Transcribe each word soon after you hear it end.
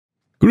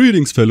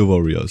Greetings fellow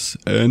warriors,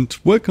 and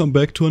welcome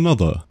back to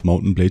another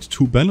Mount & Blade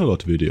 2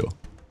 Bannerlord video.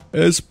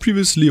 As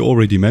previously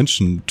already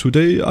mentioned,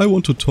 today I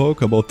want to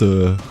talk about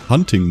the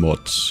hunting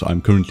mod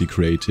I'm currently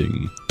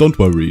creating. Don't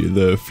worry,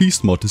 the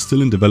feast mod is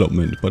still in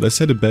development, but I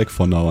set it back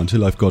for now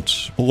until I've got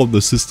all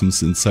the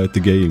systems inside the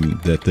game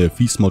that the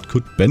feast mod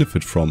could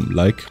benefit from,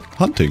 like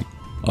hunting.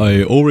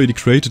 I already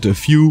created a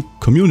few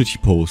community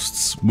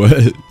posts,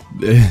 well,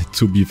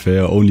 to be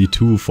fair, only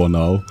 2 for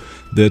now,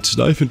 that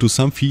dive into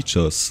some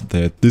features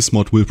that this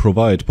mod will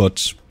provide,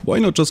 but why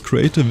not just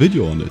create a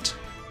video on it?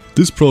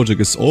 This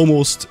project is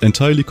almost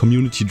entirely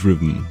community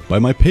driven, by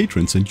my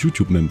patrons and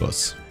YouTube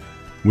members.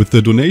 With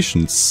the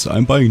donations,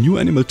 I'm buying new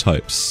animal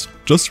types.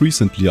 Just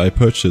recently I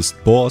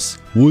purchased boars,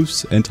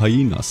 wolves and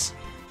hyenas.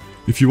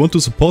 If you want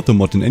to support the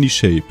mod in any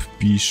shape,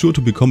 be sure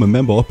to become a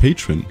member or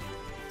patron.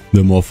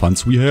 The more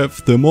funds we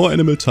have, the more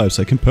animal types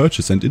I can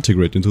purchase and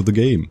integrate into the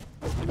game.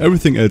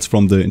 Everything else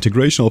from the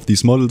integration of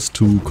these models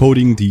to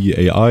coding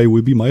the AI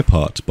will be my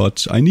part,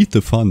 but I need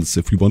the funds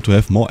if we want to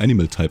have more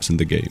animal types in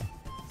the game.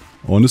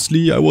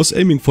 Honestly, I was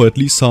aiming for at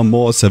least some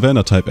more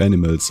savanna type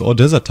animals or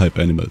desert type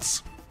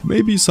animals.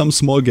 Maybe some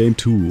small game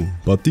too,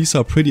 but these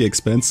are pretty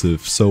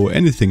expensive, so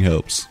anything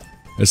helps.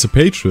 As a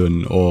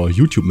patron or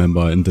YouTube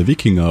member in the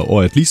Vikinger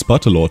or at least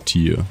Bannerlord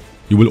tier,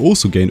 you will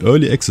also gain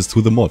early access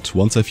to the mod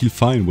once I feel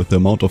fine with the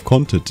amount of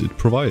content it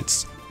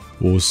provides.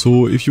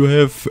 Also, if you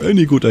have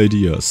any good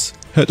ideas,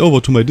 head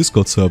over to my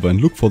Discord server and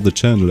look for the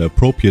channel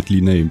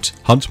appropriately named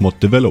Hunt Mod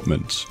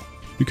Development.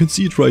 You can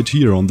see it right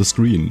here on the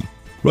screen.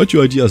 Write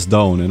your ideas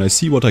down and I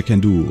see what I can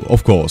do.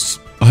 Of course,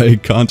 I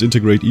can't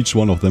integrate each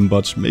one of them,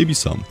 but maybe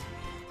some.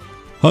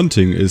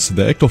 Hunting is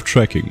the act of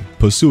tracking,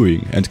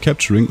 pursuing and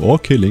capturing or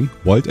killing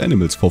wild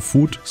animals for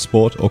food,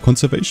 sport or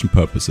conservation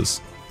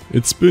purposes.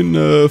 It's been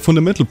a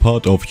fundamental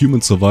part of human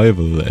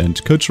survival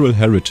and cultural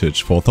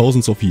heritage for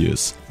thousands of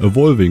years,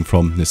 evolving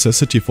from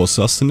necessity for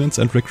sustenance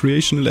and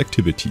recreational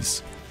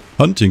activities.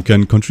 Hunting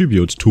can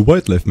contribute to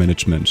wildlife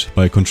management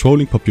by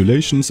controlling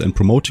populations and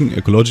promoting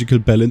ecological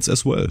balance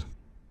as well.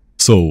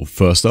 So,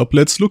 first up,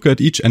 let's look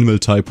at each animal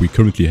type we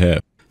currently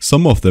have.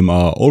 Some of them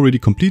are already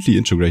completely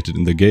integrated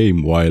in the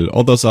game, while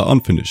others are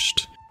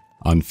unfinished.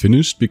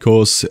 Unfinished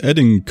because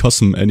adding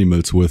custom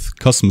animals with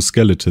custom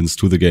skeletons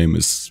to the game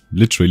is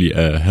literally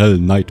a hell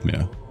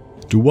nightmare.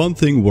 Do one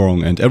thing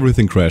wrong and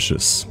everything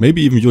crashes,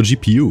 maybe even your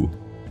GPU.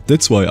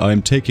 That's why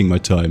I'm taking my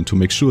time to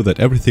make sure that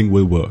everything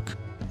will work.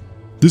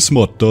 This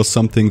mod does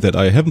something that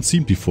I haven't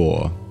seen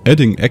before,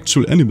 adding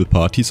actual animal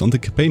parties on the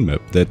campaign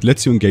map that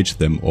lets you engage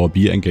them or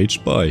be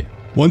engaged by.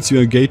 Once you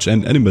engage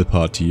an animal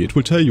party, it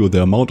will tell you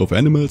the amount of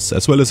animals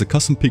as well as a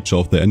custom picture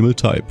of the animal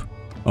type.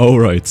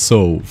 Alright,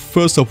 so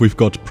first off we've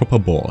got proper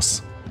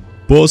boars.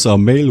 Boars are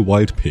male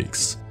wild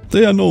pigs.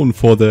 They are known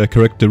for their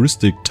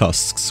characteristic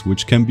tusks,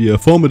 which can be a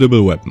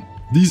formidable weapon.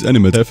 These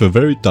animals have a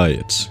varied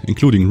diet,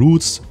 including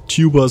roots,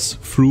 tubers,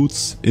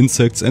 fruits,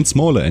 insects and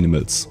smaller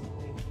animals.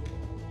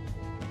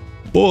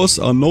 Boars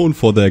are known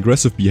for their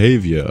aggressive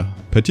behavior,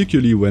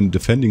 particularly when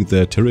defending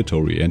their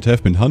territory, and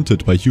have been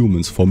hunted by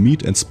humans for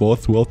meat and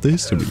sport throughout the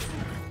history.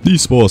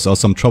 These boars are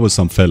some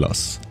troublesome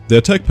fellas. Their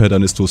attack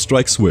pattern is to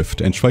strike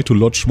swift and try to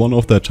lodge one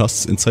of their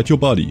tusks inside your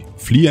body,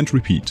 flee and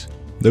repeat.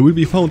 They will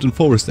be found in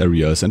forest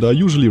areas and are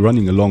usually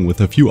running along with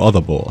a few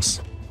other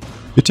boars.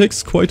 It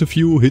takes quite a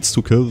few hits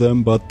to kill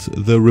them, but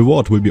the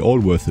reward will be all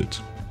worth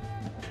it.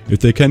 If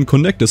they can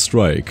connect a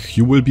strike,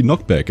 you will be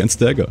knocked back and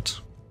staggered.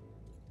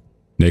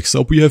 Next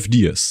up we have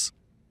deers.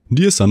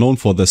 Deers are known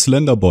for their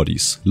slender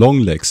bodies,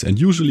 long legs and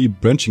usually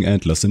branching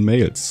antlers in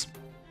males.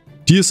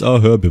 Deers are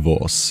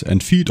herbivores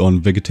and feed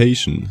on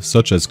vegetation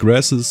such as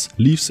grasses,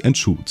 leaves and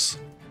shoots.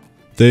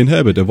 They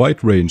inhabit a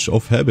wide range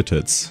of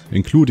habitats,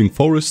 including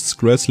forests,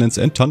 grasslands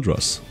and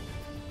tundras.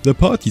 Their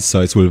party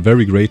size will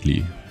vary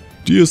greatly.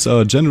 Deers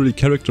are generally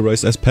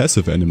characterized as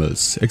passive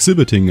animals,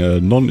 exhibiting a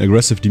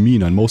non-aggressive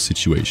demeanor in most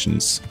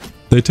situations.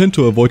 They tend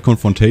to avoid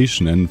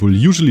confrontation and will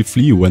usually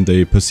flee when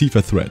they perceive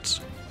a threat.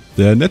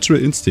 Their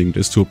natural instinct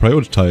is to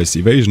prioritize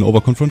evasion over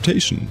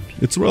confrontation.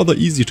 It's rather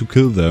easy to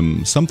kill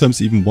them,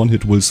 sometimes even one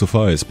hit will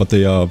suffice, but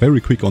they are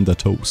very quick on their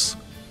toes.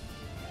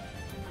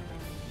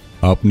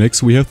 Up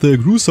next we have the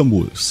gruesome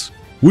wolves.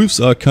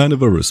 Wolves are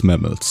carnivorous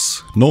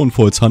mammals, known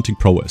for its hunting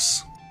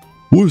prowess.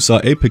 Wolves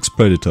are apex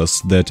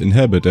predators that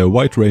inhabit a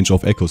wide range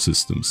of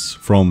ecosystems,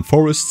 from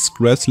forests,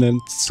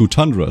 grasslands to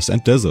tundras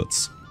and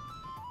deserts.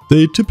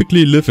 They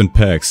typically live in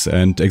packs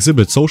and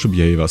exhibit social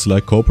behaviors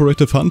like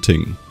cooperative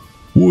hunting.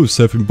 Wolves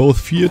have been both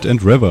feared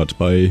and revered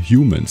by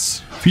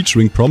humans,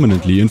 featuring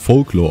prominently in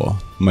folklore,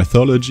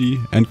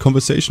 mythology and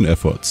conversation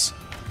efforts.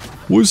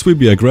 Wolves will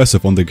be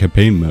aggressive on the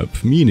campaign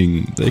map,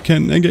 meaning they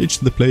can engage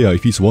the player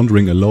if he's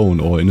wandering alone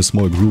or in a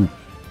small group.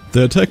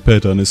 Their attack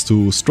pattern is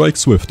to strike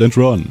swift and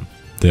run.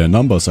 Their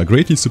numbers are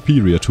greatly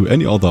superior to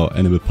any other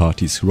animal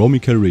parties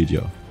roaming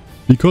Calradia.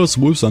 Because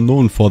wolves are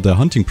known for their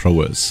hunting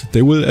prowess,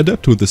 they will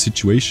adapt to the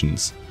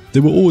situations. They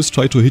will always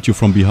try to hit you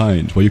from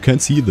behind, where you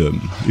can't see them.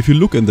 If you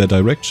look in their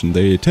direction,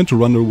 they tend to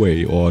run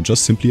away or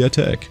just simply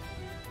attack.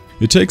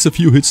 It takes a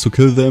few hits to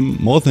kill them,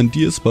 more than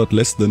deers but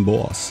less than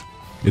boars.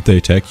 If they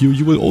attack you,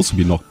 you will also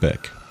be knocked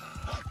back.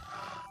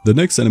 The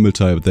next animal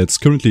type that's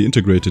currently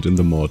integrated in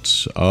the mod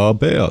are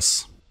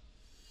bears.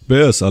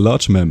 Bears are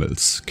large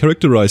mammals,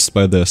 characterized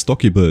by their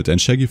stocky build and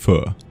shaggy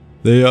fur.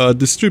 They are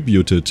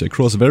distributed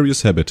across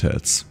various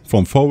habitats,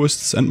 from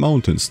forests and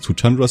mountains to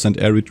tundras and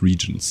arid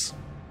regions.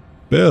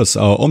 Bears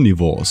are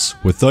omnivores,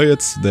 with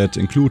diets that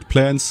include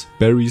plants,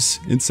 berries,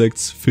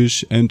 insects,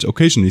 fish and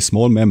occasionally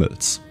small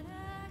mammals.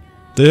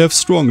 They have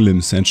strong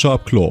limbs and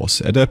sharp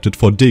claws, adapted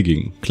for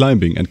digging,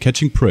 climbing and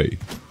catching prey.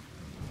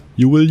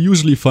 You will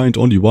usually find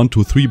only 1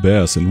 to 3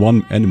 bears in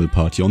one animal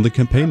party on the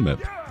campaign map.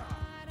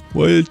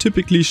 While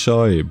typically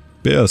shy,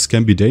 bears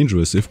can be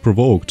dangerous if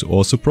provoked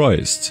or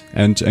surprised,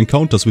 and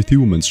encounters with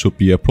humans should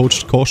be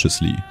approached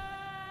cautiously.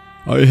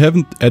 I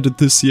haven't added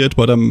this yet,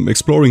 but I'm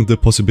exploring the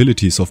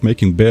possibilities of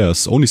making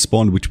bears only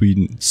spawn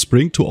between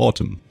spring to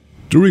autumn.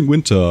 During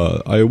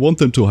winter I want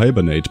them to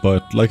hibernate,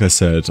 but like I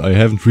said, I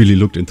haven't really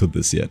looked into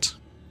this yet.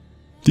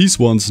 These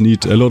ones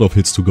need a lot of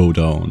hits to go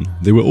down.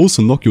 They will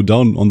also knock you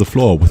down on the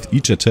floor with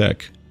each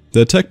attack.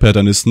 The attack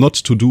pattern is not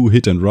to do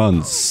hit and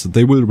runs.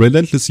 They will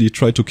relentlessly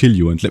try to kill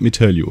you, and let me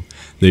tell you,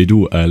 they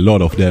do a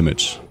lot of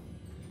damage.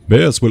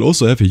 Bears will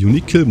also have a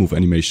unique kill move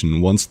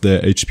animation once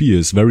their HP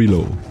is very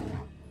low.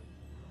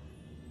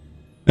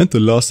 And the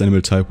last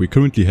animal type we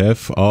currently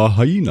have are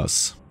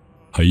hyenas.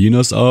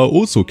 Hyenas are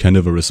also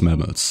carnivorous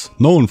mammals,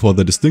 known for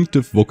their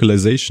distinctive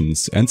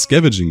vocalizations and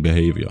scavenging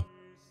behavior.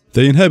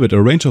 They inhabit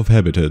a range of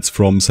habitats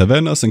from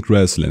savannas and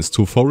grasslands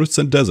to forests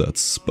and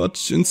deserts,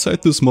 but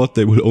inside this mod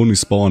they will only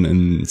spawn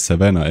in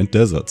savanna and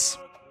deserts.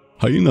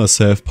 Hyenas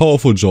have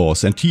powerful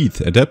jaws and teeth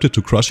adapted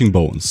to crushing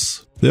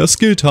bones. They are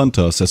skilled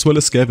hunters as well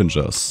as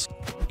scavengers.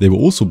 They will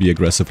also be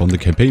aggressive on the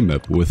campaign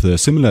map with a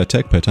similar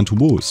attack pattern to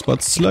wolves,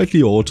 but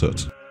slightly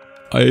altered.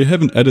 I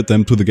haven't added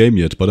them to the game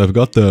yet, but I've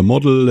got the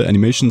model,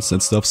 animations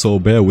and stuff, so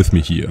bear with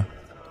me here.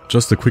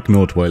 Just a quick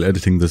note while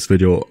editing this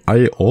video,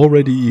 I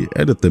already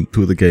added them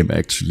to the game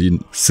actually,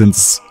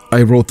 since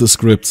I wrote the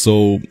script,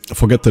 so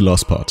forget the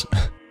last part.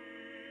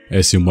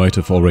 As you might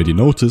have already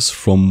noticed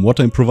from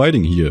what I'm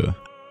providing here,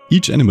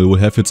 each animal will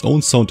have its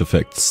own sound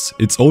effects,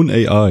 its own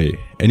AI,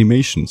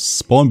 animations,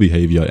 spawn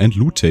behavior and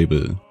loot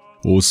table.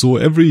 Also,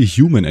 every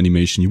human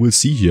animation you will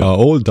see here are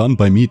all done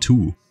by me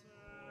too.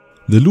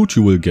 The loot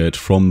you will get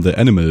from the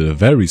animal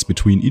varies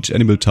between each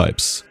animal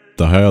types.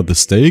 The higher the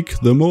stake,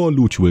 the more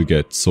loot you will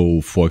get, so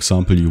for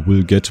example you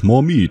will get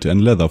more meat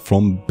and leather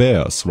from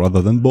bears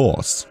rather than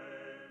boars.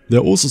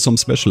 There are also some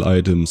special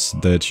items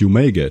that you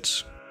may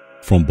get.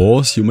 From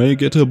boars you may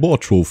get a boar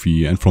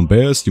trophy, and from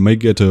bears you may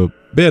get a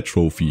bear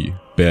trophy,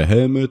 bear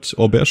helmet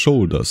or bear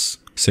shoulders.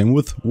 Same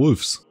with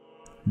wolves.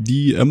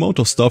 The amount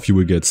of stuff you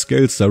will get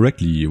scales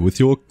directly with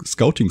your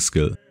scouting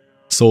skill.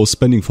 So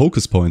spending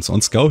focus points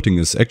on scouting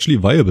is actually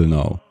viable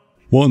now.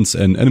 Once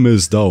an animal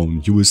is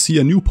down, you will see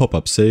a new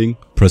pop-up saying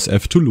press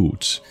F to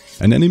loot.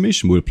 An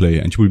animation will play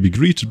and you will be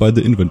greeted by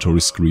the inventory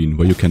screen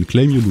where you can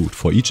claim your loot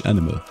for each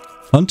animal.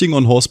 Hunting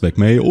on horseback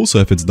may also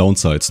have its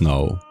downsides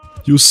now.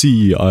 You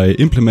see, I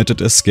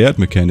implemented a scared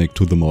mechanic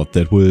to the mod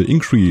that will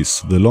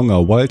increase the longer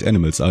wild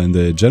animals are in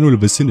the general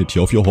vicinity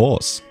of your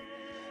horse.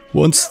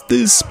 Once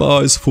this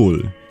bar is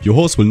full, your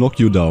horse will knock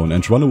you down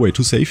and run away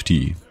to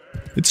safety.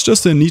 It's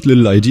just a neat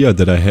little idea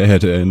that I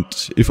had, and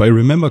if I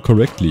remember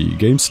correctly,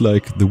 games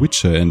like The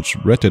Witcher and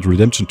Red Dead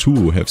Redemption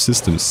 2 have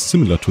systems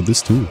similar to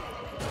this too.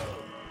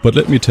 But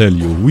let me tell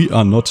you, we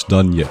are not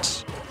done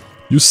yet.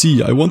 You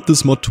see, I want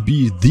this mod to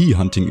be the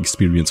hunting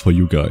experience for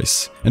you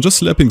guys, and just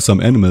slapping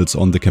some animals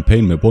on the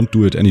campaign map won't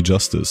do it any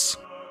justice.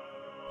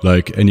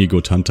 Like any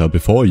good hunter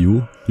before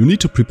you, you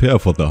need to prepare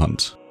for the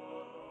hunt.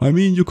 I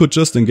mean, you could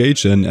just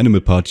engage an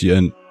animal party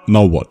and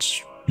now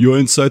what? You're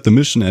inside the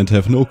mission and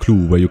have no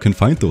clue where you can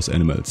find those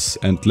animals,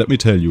 and let me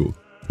tell you,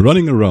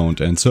 running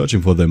around and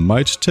searching for them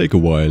might take a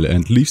while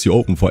and leaves you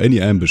open for any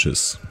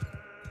ambushes.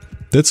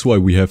 That's why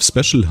we have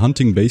special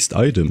hunting based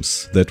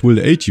items that will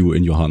aid you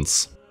in your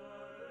hunts.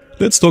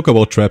 Let's talk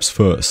about traps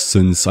first,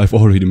 since I've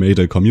already made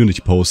a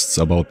community posts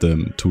about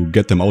them to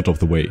get them out of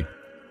the way.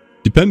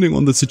 Depending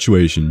on the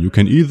situation, you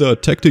can either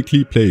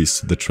tactically place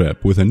the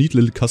trap with a neat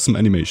little custom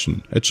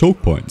animation at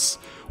choke points,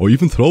 or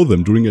even throw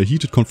them during a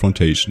heated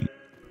confrontation.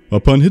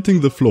 Upon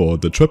hitting the floor,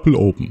 the trap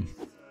will open.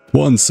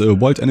 Once a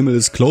wild animal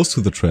is close to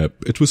the trap,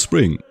 it will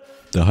spring.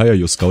 The higher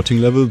your scouting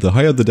level, the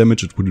higher the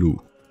damage it will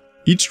do.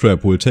 Each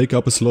trap will take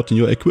up a slot in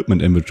your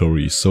equipment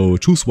inventory, so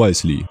choose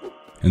wisely.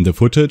 In the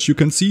footage you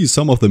can see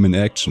some of them in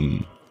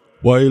action.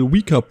 While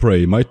weaker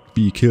prey might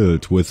be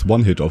killed with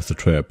one hit of the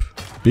trap,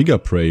 bigger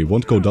prey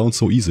won't go down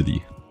so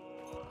easily.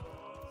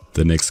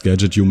 The next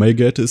gadget you may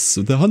get is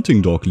the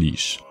hunting dog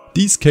leash.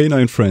 These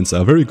canine friends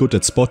are very good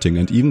at spotting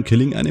and even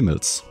killing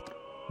animals.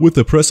 With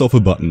the press of a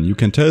button you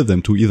can tell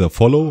them to either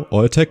follow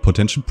or attack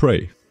potential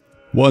prey.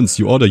 Once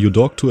you order your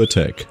dog to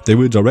attack, they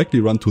will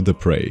directly run to the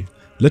prey,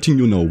 letting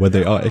you know where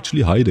they are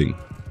actually hiding.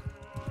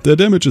 Their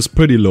damage is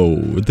pretty low.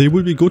 They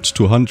will be good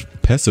to hunt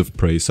passive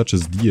prey such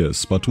as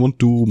deers, but won't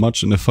do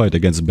much in a fight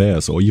against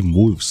bears or even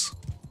wolves.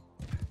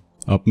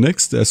 Up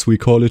next, as we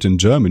call it in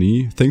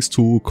Germany, thanks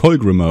to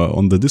Kolgrimmer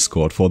on the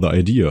Discord for the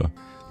idea,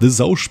 the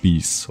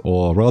Sauspieß,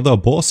 or rather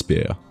boar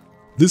spear.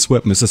 This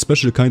weapon is a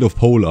special kind of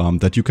polearm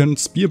that you can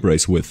spear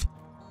brace with.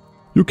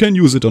 You can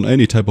use it on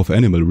any type of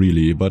animal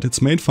really, but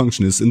its main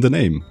function is in the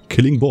name,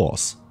 killing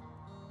boars.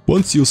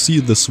 Once you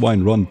see the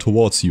swine run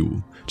towards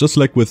you, just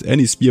like with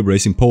any spear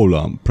bracing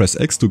polearm, press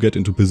X to get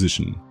into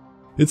position.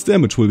 Its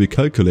damage will be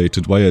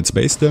calculated via its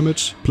base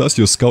damage, plus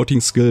your scouting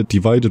skill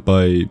divided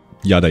by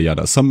yada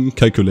yada, some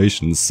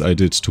calculations I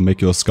did to make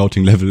your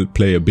scouting level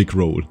play a big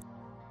role.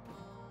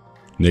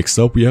 Next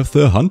up we have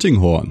the hunting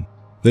horn.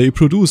 They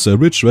produce a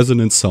rich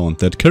resonant sound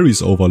that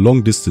carries over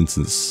long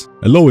distances,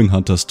 allowing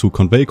hunters to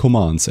convey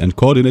commands and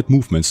coordinate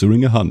movements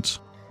during a hunt.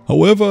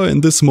 However,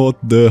 in this mod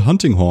the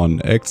hunting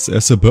horn acts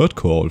as a bird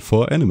call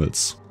for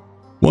animals.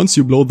 Once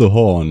you blow the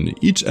horn,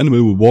 each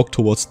animal will walk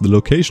towards the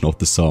location of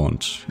the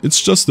sound.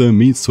 It's just a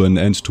means to an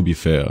end, to be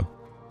fair.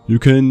 You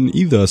can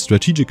either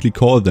strategically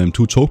call them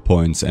to choke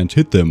points and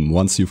hit them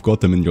once you've got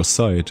them in your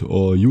sight,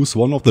 or use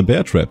one of the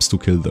bear traps to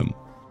kill them.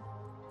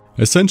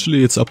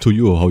 Essentially it's up to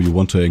you how you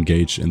want to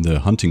engage in the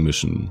hunting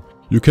mission.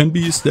 You can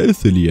be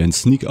stealthily and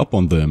sneak up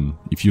on them.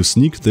 If you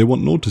sneak, they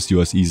won't notice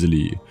you as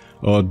easily,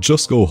 or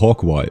just go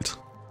hog wild.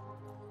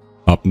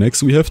 Up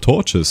next we have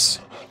torches.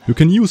 You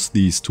can use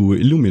these to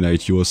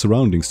illuminate your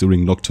surroundings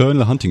during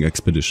nocturnal hunting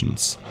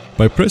expeditions.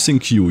 By pressing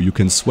Q you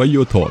can sway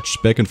your torch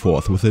back and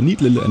forth with a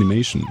neat little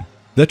animation.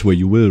 That way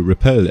you will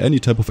repel any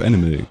type of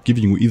animal,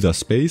 giving you either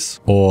space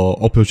or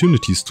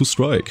opportunities to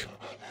strike.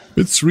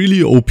 It's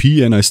really OP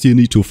and I still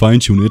need to fine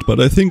tune it, but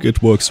I think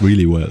it works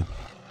really well.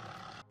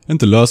 And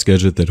the last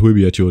gadget that will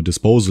be at your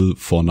disposal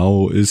for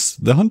now is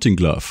the hunting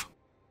glove.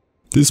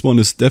 This one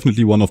is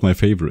definitely one of my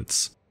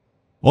favorites.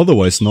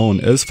 Otherwise known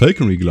as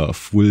falconry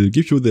glove, will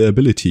give you the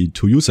ability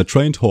to use a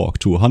trained hawk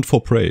to hunt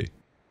for prey.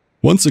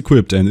 Once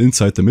equipped and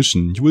inside the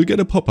mission, you will get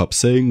a pop-up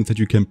saying that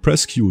you can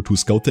press Q to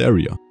scout the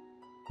area.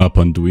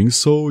 Upon doing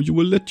so, you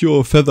will let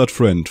your feathered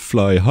friend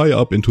fly high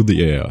up into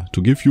the air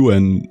to give you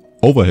an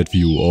overhead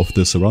view of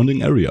the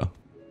surrounding area.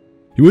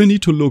 You will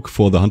need to look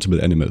for the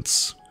huntable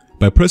animals.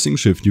 By pressing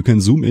shift you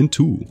can zoom in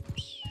too.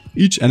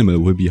 Each animal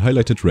will be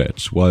highlighted red,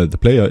 while the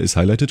player is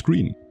highlighted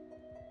green.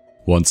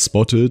 Once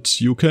spotted,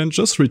 you can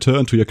just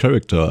return to your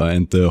character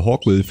and the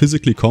hawk will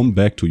physically come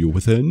back to you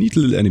with a neat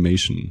little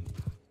animation.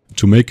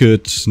 To make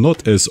it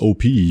not as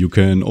OP, you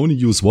can only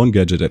use one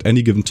gadget at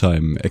any given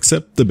time,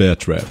 except the bear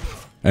trap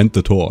and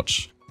the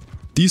torch.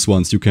 These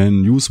ones you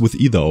can use with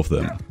either of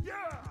them.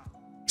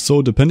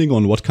 So depending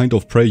on what kind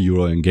of prey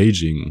you are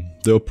engaging,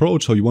 the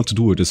approach how you want to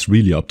do it is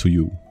really up to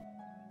you.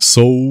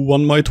 So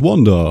one might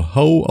wonder,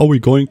 how are we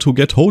going to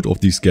get hold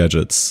of these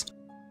gadgets?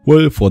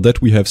 Well, for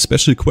that we have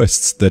special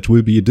quests that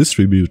will be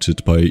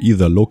distributed by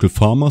either local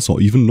farmers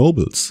or even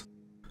nobles.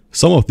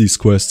 Some of these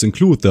quests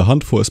include the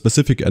hunt for a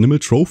specific animal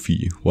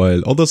trophy,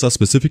 while others are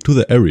specific to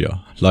the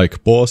area,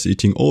 like boars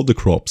eating all the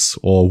crops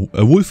or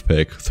a wolf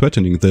pack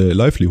threatening the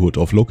livelihood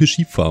of local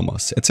sheep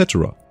farmers,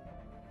 etc.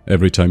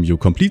 Every time you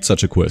complete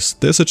such a quest,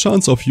 there's a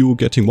chance of you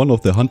getting one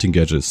of the hunting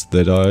gadgets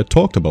that I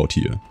talked about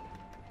here.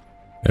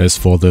 As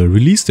for the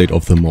release date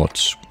of the mod,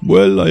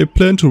 well, I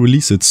plan to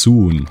release it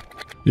soon.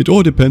 It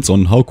all depends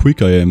on how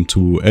quick I am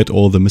to add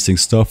all the missing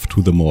stuff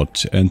to the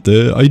mod and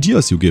the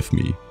ideas you give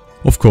me.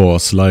 Of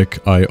course,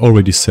 like I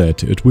already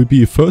said, it will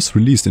be first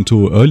released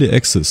into early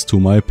access to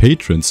my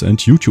patrons and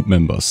YouTube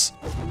members.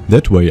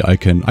 That way I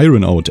can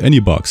iron out any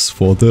bugs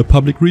for the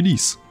public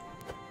release.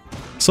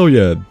 So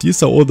yeah,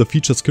 these are all the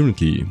features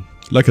currently.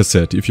 Like I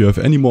said, if you have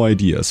any more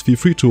ideas, feel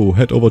free to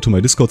head over to my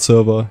Discord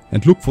server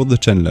and look for the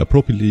channel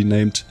appropriately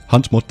named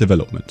Hunt Mod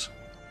Development.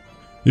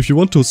 If you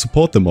want to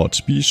support the mod,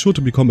 be sure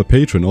to become a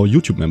patron or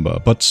YouTube member,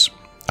 but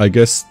I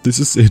guess this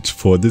is it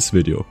for this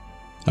video.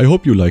 I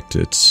hope you liked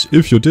it.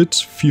 If you did,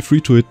 feel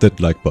free to hit that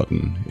like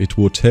button. It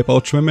would help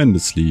out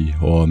tremendously,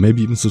 or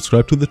maybe even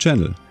subscribe to the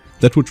channel.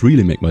 That would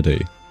really make my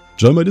day.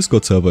 Join my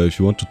Discord server if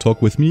you want to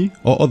talk with me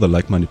or other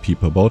like-minded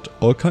people about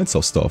all kinds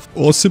of stuff,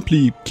 or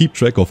simply keep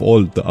track of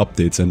all the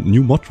updates and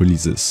new mod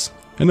releases.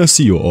 And I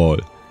see you all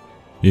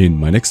in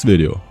my next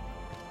video.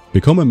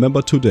 Become a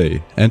member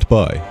today and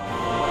bye.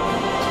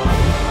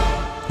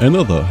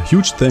 Another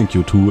huge thank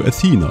you to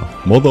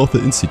Athena, Mother of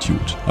the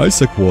Institute,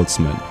 Isaac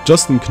Waltzman,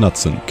 Justin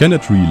Knutzen,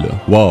 Kenneth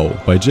Riele, Wow,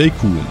 by Jay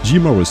Kuhn, G.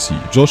 Morrissey,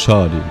 Josh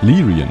Harding,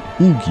 Lyrian,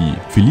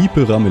 Ugi,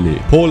 Philippe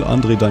Ramelet, Paul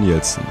Andre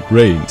Danielson,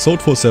 Rain,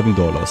 Sold for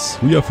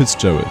 $7, Ria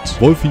Fitzgerald,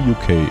 Wolfie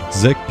UK,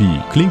 Zach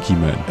B, Clinky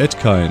Man, Ed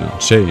Kainer,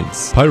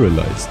 Chains,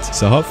 Pyrolyzed,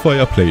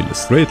 Sahabfire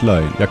Playlist, Great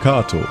Line,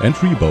 Yakato, and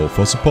Rebow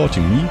for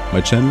supporting me, my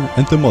channel,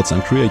 and the mods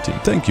I'm creating.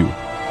 Thank you!